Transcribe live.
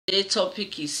The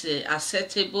topic is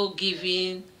acceptable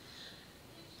giving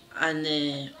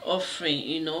and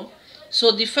offering,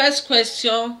 So the first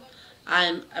question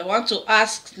I want to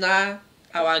ask now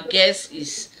our guest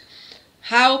is,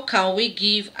 how can we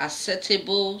give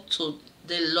acceptable to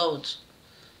the Lord?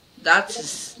 That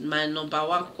is my number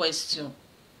one question.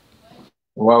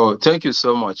 Wow, thank you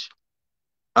so much.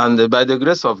 And by the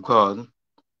grace of God,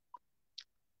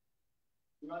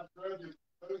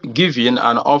 giving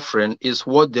an offering is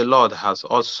what the Lord has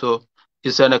also,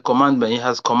 is a commandment. He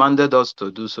has commanded us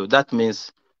to do so. That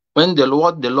means when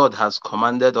what the Lord has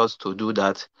commanded us to do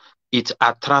that, it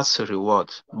attracts reward.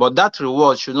 But that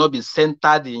reward should not be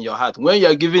centered in your heart. When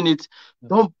you're giving it,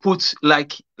 don't put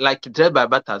like dread by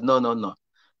butter. No, no, no.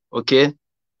 Okay?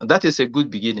 That is a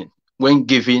good beginning when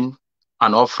giving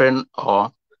an offering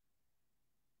or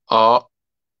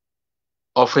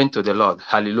offering to the Lord.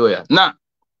 Hallelujah. Now,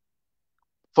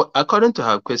 according to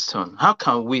her question, how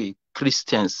can we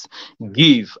Christians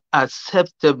give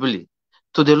acceptably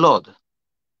to the Lord?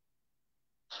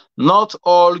 Not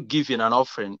all giving and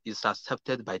offering is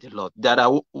accepted by the Lord. There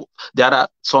are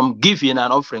some giving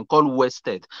and offering called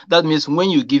wasted. That means when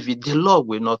you give it, the Lord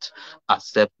will not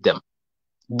accept them.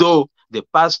 Though the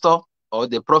pastor or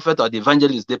the prophet or the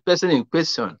evangelist, the person in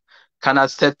question, can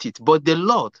accept it, but the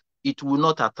Lord, it will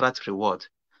not attract reward.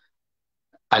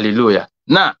 Hallelujah.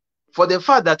 Now, for the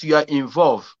fact that you are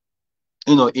involved,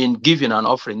 in giving an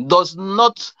offering does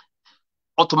not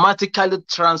automatically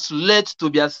translate to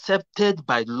be accepted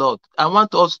by the Lord. I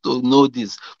want us to know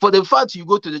this. For the fact you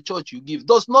go to the church, you give,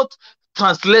 does not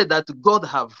translate that God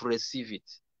have received it.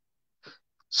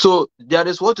 So there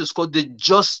is what is called the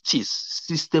justice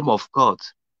system of God.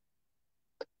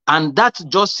 And that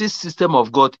justice system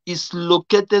of God is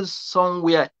located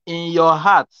somewhere in your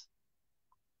heart.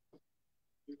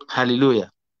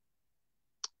 Hallelujah.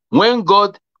 When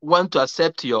God wants to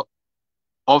accept your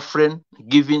offering,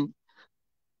 giving,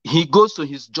 he goes to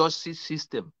his justice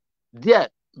system. There,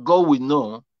 God will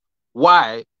know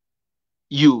why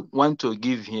you want to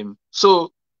give him.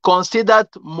 So consider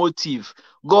motive.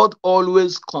 God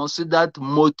always considered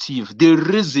motive, the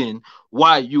reason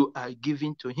why you are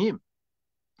giving to him.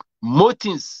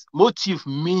 Motive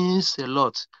means a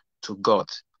lot to God.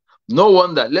 No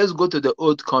wonder. Let's go to the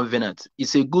Old Covenant.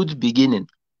 It's a good beginning.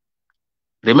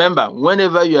 Remember,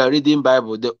 whenever you are reading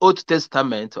Bible, the Old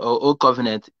Testament or Old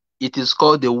Covenant, it is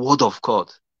called the Word of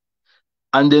God.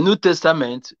 And the New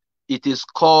Testament, it is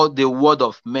called the Word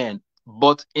of Man,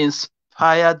 but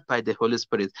inspired by the Holy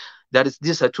Spirit.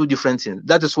 These are two different things.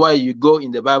 That is why you go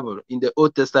in the Bible, in the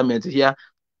Old Testament here,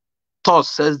 thus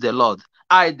says the Lord.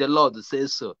 I, the Lord, say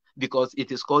so, because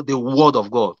it is called the Word of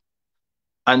God.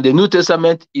 And the New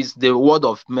Testament is the Word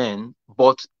of man,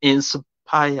 but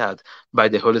inspired by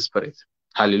the Holy Spirit.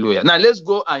 Hallelujah. Now let's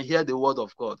go and hear the word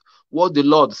of God. What the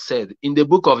Lord said in the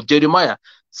book of Jeremiah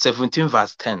 17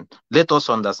 verse 10. Let us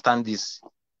understand this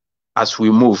as we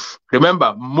move.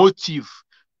 Remember, motive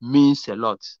means a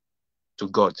lot to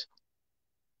God.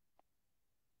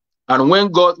 And where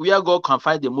God can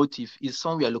find the motive is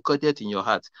somewhere located in your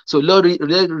heart. So let's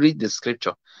read the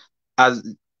scripture as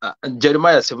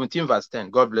Jeremiah 17 verse 10.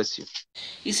 God bless you.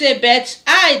 He said, but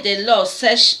I, the Lord,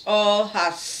 search all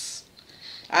hearts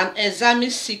and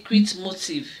examine secret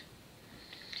motive.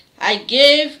 I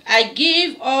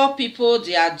give all people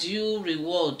their due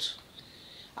reward,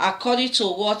 according to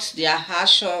what their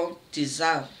action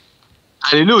deserve.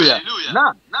 Hallelujah.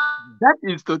 Now, that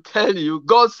is to tell you,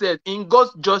 God said in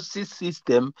God's justice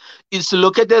system is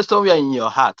located somewhere in your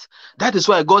heart. That is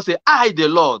why God said, I the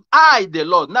Lord.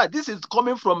 Now, this is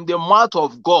coming from the mouth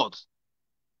of God.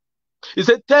 He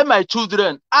said, tell my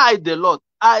children, I the Lord,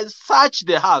 I search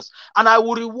the house and I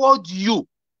will reward you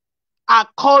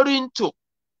according to.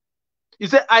 He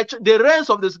said, the realms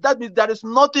of this. That means there is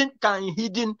nothing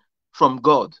hidden from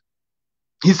God.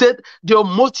 He said, your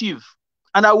motive,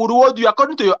 and I will reward you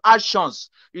according to your actions.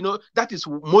 That is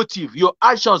motive, your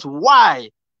actions.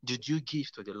 Why did you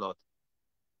give to the Lord?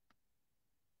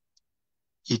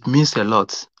 It means a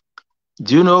lot.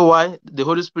 Do you know why? The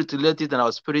Holy Spirit let it in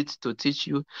our spirit to teach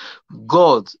you.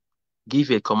 God gave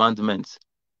a commandment.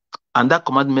 And that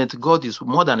commandment, God is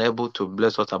more than able to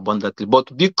bless us abundantly.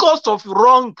 But because of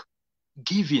wrong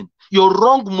giving, your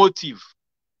wrong motive,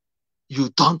 you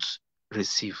don't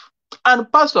receive.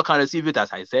 And pastor can receive it,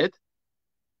 as I said.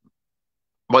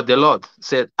 But the Lord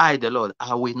said, I, the Lord,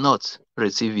 I will not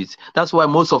receive it. That's why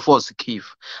most of us give.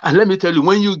 And let me tell you,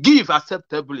 when you give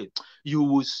acceptably, you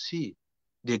will see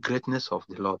the greatness of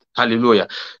the Lord. Hallelujah.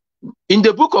 In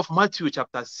the book of Matthew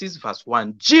chapter 6 verse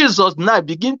 1, Jesus now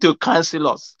begin to counsel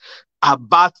us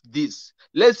about this.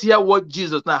 Let's hear what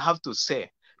Jesus now have to say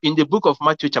in the book of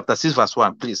Matthew chapter 6 verse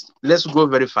 1, please. Let's go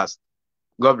very fast.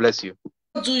 God bless you.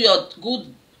 Do your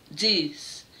good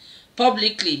deeds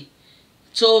publicly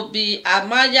to be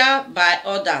admired by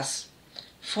others,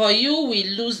 for you will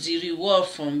lose the reward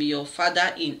from your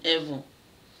Father in heaven.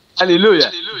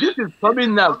 Hallelujah. This is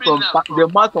coming now from the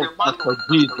mouth of Pastor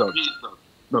Jesus.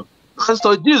 No.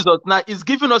 Pastor Jesus now is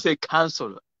giving us a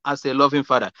counsel as a loving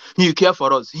father. He cares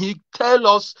for us. He telling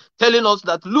us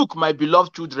that, look, my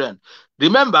beloved children.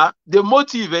 Remember the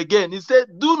motive again. He said,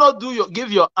 do not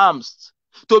give your alms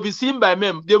to be seen by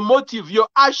men. The motive, your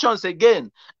actions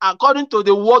again, according to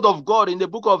the word of God in the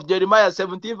book of Jeremiah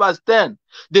 17 verse 10.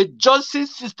 The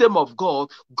justice system of God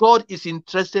is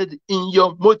interested in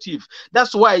your motive.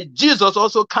 That's why Jesus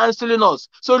also counseling us.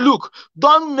 So look,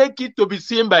 don't make it to be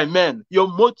seen by men. Your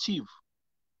motive.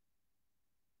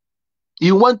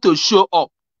 You want to show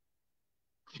up.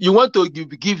 You want to be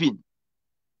giving,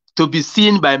 to be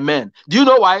seen by men. Do you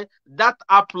know why? That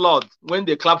applaud when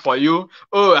they clap for you,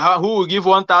 oh, who will give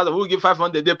 1,000, who will give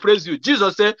 500, they praise you.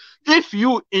 Jesus said, if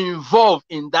you involve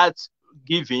in that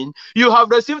giving, you have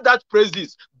received that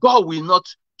praises. God will not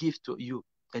give to you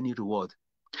any reward.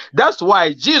 That's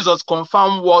why Jesus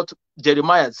confirmed what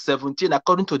Jeremiah 17,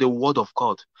 according to the word of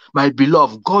God. My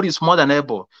beloved, God is more than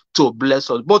able to bless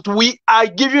us, but we are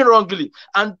giving wrongly.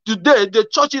 And today, the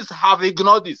churches have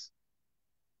ignored this.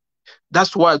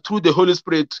 That's why through the Holy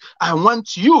Spirit, I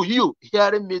want you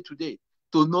hearing me today,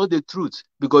 to know the truth.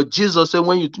 Because Jesus said,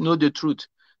 when you know the truth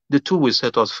will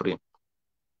set us free.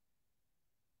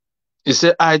 He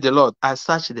said, I, the Lord, I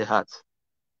search the heart.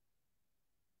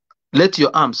 Let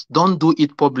your alms, don't do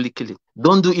it publicly.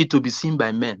 Don't do it to be seen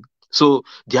by men. So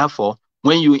therefore,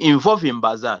 when you involve in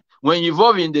bazaar, when you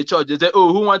involve in the church, they say,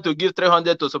 oh, who want to give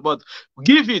 300 to support?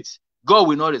 Give it. God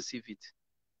will not receive it,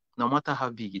 no matter how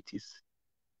big it is.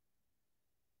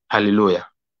 Hallelujah.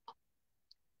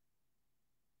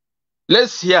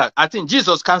 Let's hear. I think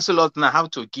Jesus counseled us now how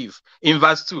to give. In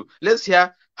verse 2, let's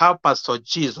hear how Pastor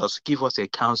Jesus give us a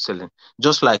counseling,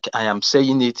 just like I am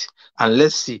saying it, and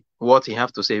let's see what he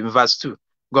have to say in verse 2.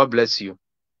 God bless you.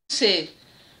 Say,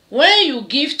 when you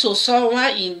give to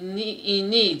someone in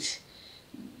need,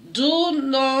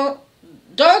 don't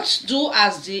do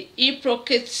as the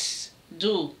hypocrites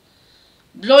do,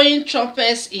 blowing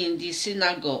trumpets in the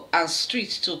synagogue and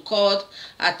streets to call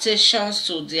attention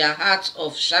to their heart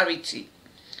of charity.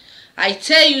 I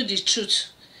tell you the truth,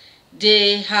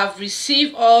 they have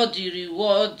received all the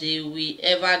reward they will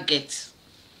ever get.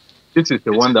 This is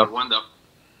a wonder.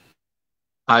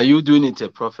 Are you doing it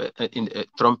in a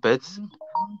trumpet?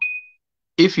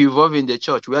 If you involve in the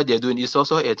church where they're doing, it's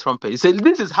also a trumpet. He said,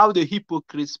 this is how the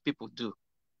hypocrites people do.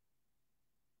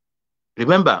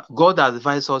 Remember, God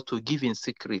advised us to give in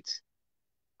secret.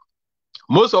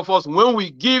 Most of us, when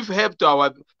we give help to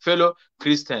our fellow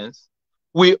Christians,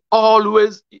 we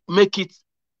always make it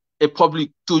a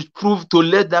public to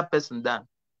let that person down.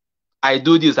 I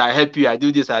do this, I help you, I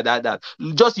do this, I do that.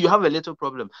 Just you have a little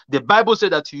problem. The Bible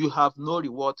said that you have no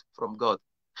reward from God.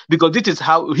 Because this is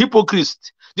how hypocrites,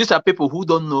 these are people who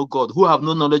don't know God, who have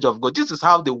no knowledge of God. This is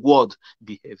how the world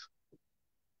behaves.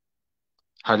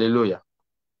 Hallelujah.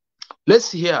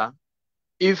 Let's hear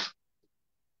if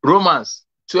Romans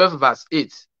 12 verse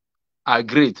 8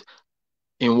 agreed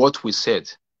in what we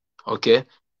said. Okay.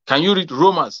 Can you read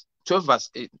Romans 12 verse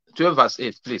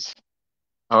 8, please?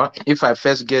 All right. If I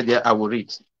first get there, I will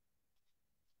read.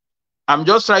 I'm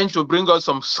just trying to bring us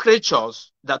some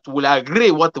scriptures that will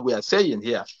agree what we are saying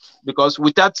here. Because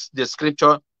without the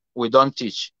scripture, we don't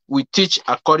teach. We teach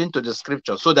according to the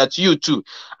scripture, so that you too,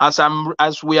 as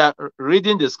we are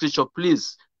reading the scripture,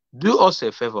 please do us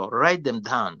a favor, write them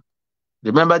down.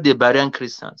 Remember the Berean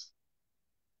Christians.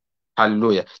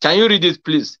 Hallelujah. Can you read it,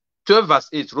 please? 12 verse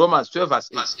 8. Romans 12 verse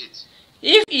 8.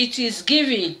 If it is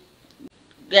given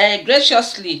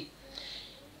graciously,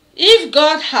 if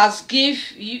God has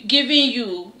given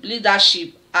you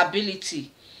leadership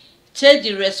ability, take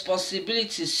the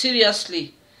responsibility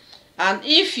seriously. And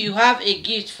if you have a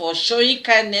gift for showing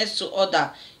kindness to others,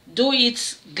 do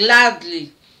it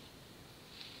gladly.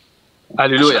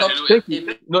 Hallelujah.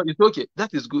 No, it's okay.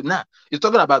 That is good. Now, it's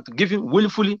talking about giving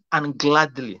willfully and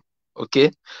gladly.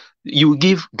 Okay? You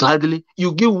give gladly,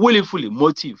 you give willfully,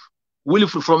 motive.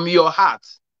 Willfully from your heart.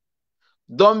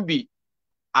 Don't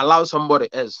allow somebody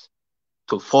else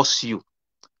to force you.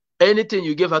 Anything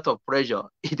you give out of pressure,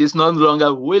 it is no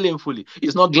longer willingly.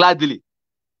 It's not gladly.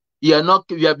 You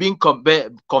are being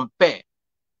compared.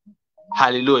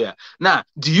 Hallelujah. Now,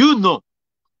 do you know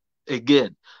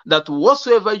again that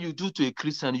whatsoever you do to a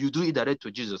Christian, you do it direct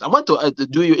to Jesus? I want to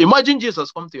do you imagine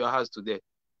Jesus come to your house today.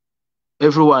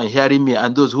 everyone hearing me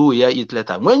and those who will hear it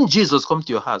later, when Jesus comes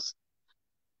to your house,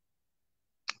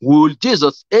 will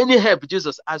Jesus, any help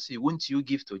Jesus asks you, won't you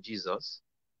give to Jesus?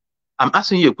 I'm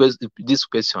asking you this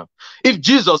question. If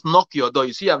Jesus knock your door,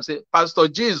 you see I'm saying, Pastor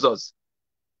Jesus,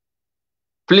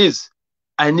 please,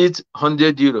 I need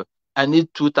 100 euro, I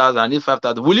need 2,000, I need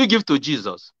 5,000. Will you give to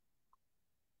Jesus?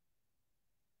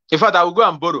 In fact, I will go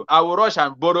and borrow. I will rush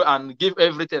and borrow and give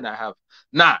everything I have.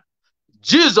 Now,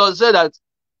 Jesus said that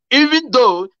even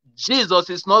though Jesus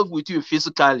is not with you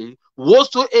physically,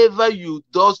 whatsoever you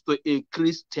do to a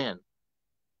Christian,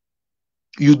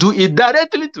 you do it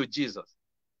directly to Jesus.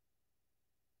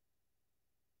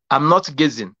 I'm not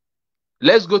guessing.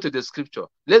 Let's go to the scripture.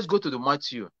 Let's go to the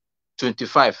Matthew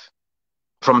 25,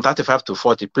 from 35 to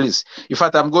 40, please. In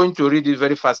fact, I'm going to read it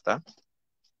very fast.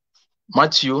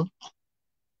 Matthew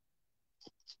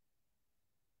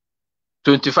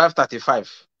 25,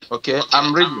 35. Okay,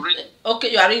 I'm reading.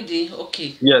 Okay, you are reading.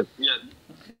 Okay. Yes.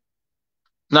 Okay.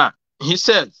 Now, he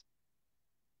said,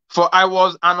 for I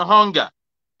was an hunger,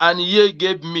 and ye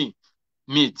gave me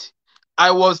meat.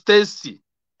 I was thirsty,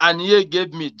 and ye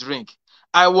gave me drink.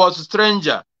 I was a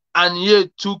stranger, and ye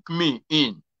took me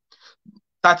in.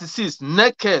 36,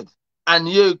 naked, and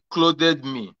ye clothed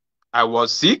me. I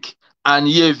was sick, and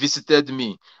ye visited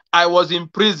me. I was in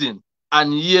prison,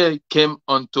 and ye came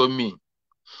unto me.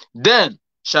 Then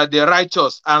shall the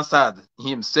righteous answer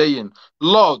him, saying,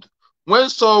 Lord, when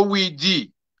saw we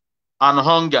thee an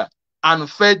hunger, and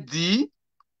fed thee,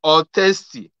 or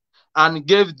thirsty, and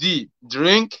gave thee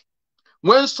drink?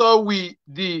 When saw we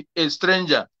thee a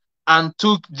stranger, and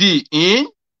took thee in,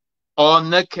 or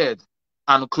naked,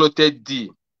 and clothed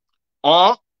thee?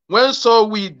 Or when saw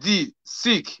we thee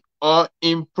sick, or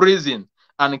in prison,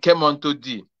 and came unto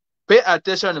thee? Pay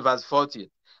attention in verse 40.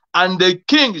 And the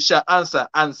king shall answer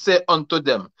and say unto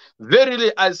them,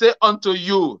 verily I say unto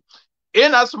you,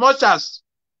 inasmuch as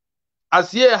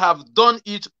ye have done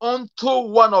it unto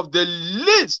one of the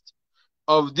least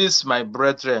of these my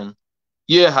brethren,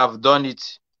 ye have done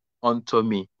it unto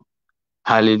me.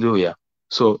 Hallelujah.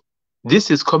 So this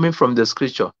is coming from the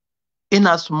scripture.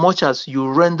 Inasmuch as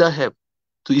you render help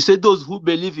to, you say, those who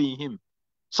believe in him.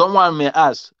 Someone may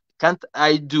ask, can't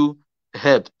I do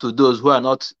help to those who are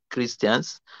not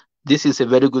Christians? This is a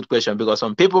very good question, because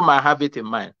some people might have it in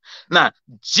mind. Now,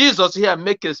 Jesus here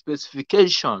make a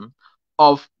specification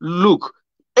of, look,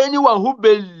 anyone who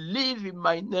believes in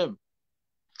my name,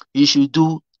 you should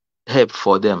do help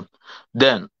for them.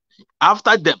 Then,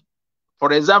 after them,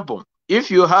 for example, if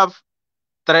you have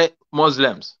 3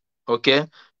 Muslims, okay,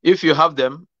 if you have 3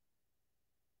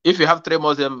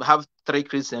 Muslims, have 3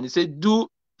 Christians, you say, do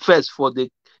first for the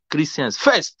Christians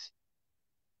first.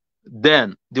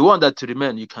 Then the one that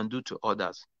remain, you can do to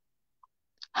others.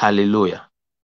 Hallelujah.